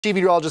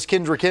Meteorologist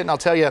Kendra Kent, and I'll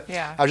tell you,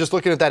 I was just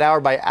looking at that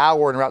hour by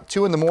hour, and around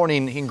 2 in the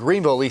morning in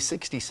Greenville, at least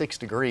 66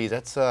 degrees.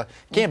 That's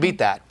can't beat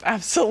that.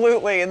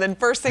 Absolutely. And then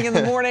first thing in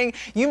the morning,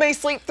 you may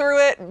sleep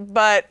through it,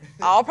 but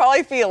I'll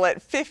probably feel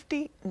it.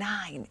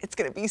 59. It's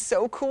going to be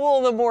so cool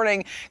in the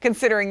morning,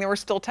 considering that we're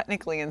still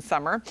technically in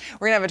summer.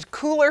 We're going to have a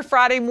cooler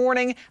Friday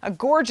morning, a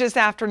gorgeous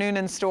afternoon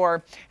in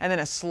store, and then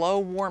a slow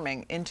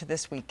warming into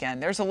this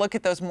weekend. There's a look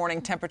at those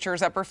morning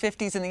temperatures, upper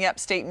 50s in the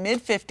upstate,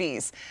 mid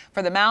 50s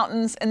for the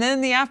mountains, and then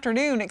in the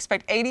afternoon,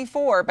 expect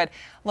 84, but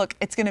look,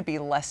 it's going to be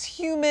less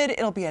humid.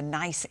 It'll be a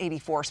nice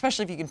 84,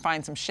 especially if you can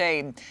find some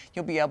shade.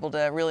 You'll be able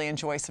to really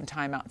enjoy some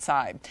time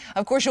outside.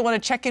 Of course, you'll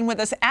want to check in with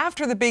us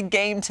after the big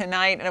game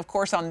tonight, and of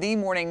course on the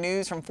morning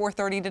news from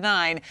 4:30 to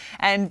 9.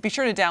 And be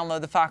sure to download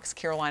the Fox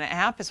Carolina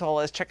app, as well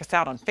as check us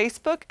out on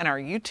Facebook and our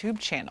YouTube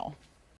channel.